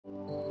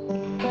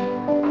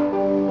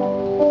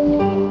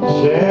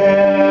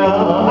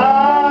Shall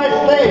I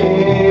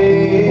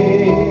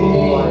stay?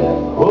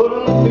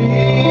 Wouldn't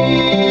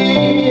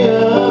be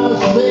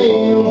the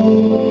same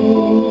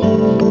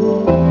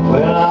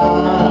when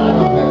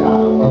I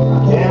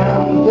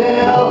can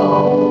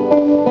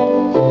tell,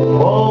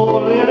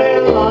 falling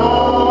in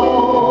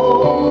love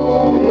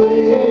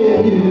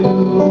with you,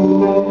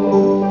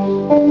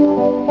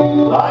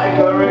 like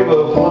a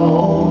river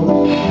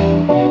flows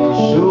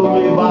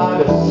surely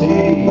by the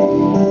sea,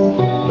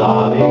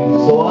 darling.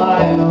 So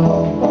I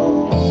know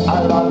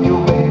I love you,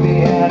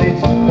 baby, and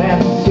it's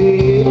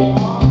fantasy.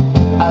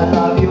 I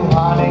love you,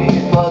 honey,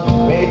 it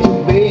was made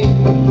to be.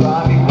 You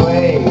drive me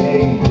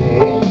crazy,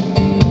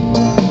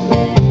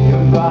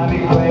 you drive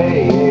me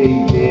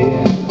crazy.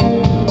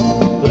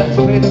 Let's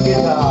play the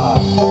guitar.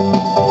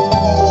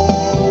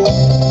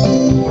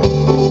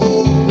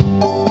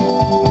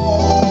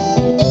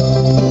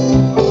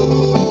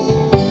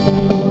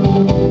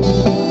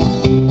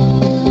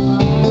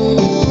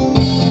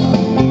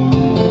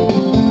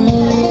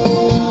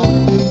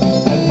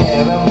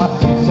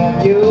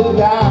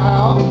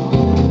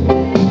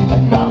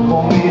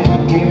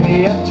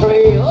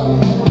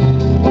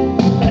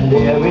 And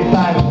every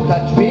time you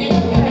touch me,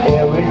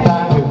 every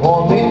time you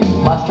hold me,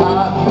 my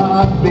heart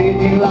starts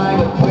beating like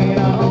a train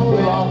on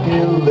the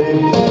rocky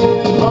lips.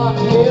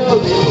 Rocky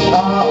lips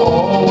are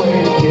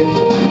always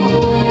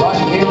kissing,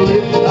 rocky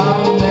lips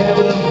are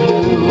never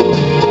blue.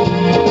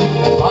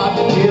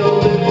 Rocky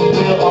lips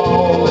will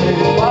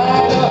always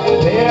find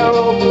a pair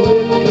of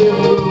lips to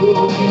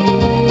prove.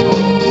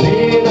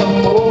 Need a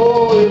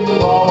hole in the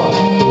wall,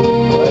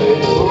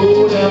 very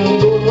good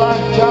and good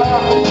like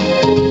God.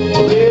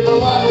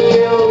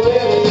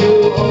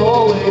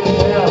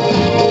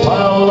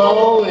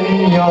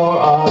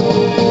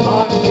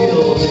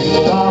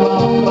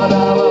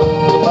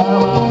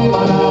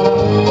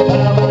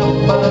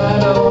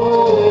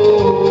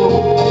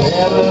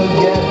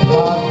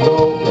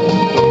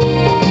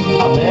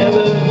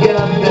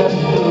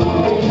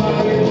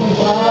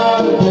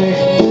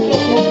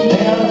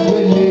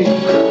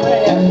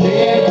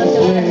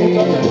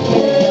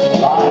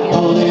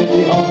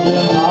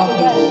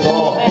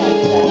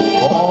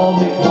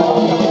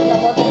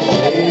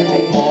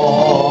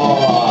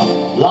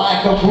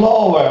 Like a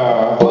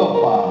flower.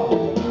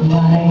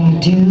 Why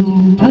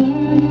do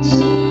birds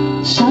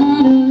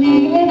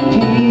suddenly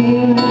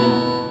appear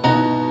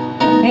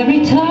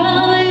every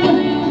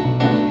time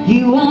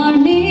you are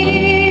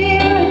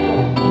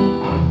near?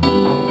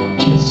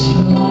 Just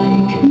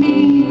like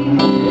me,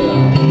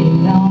 they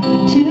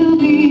long to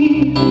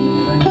be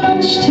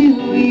close to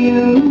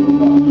you.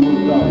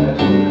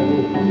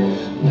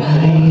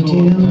 Why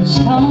do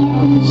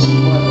stars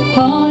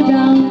fall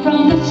down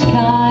from the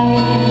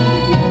sky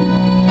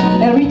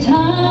every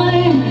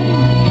time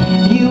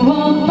you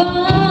walk by?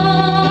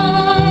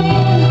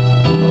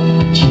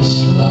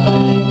 Just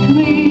like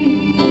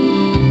me,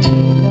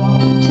 they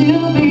long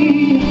to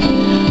be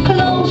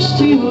close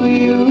to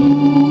you.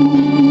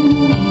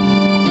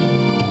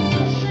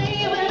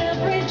 See when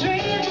every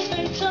dream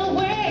slips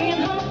away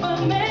in half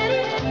a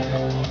minute.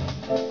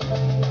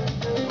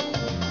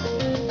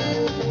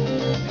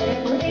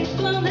 Every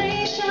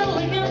explanation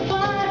we can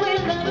find, we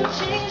never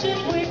change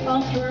it, we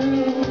are through.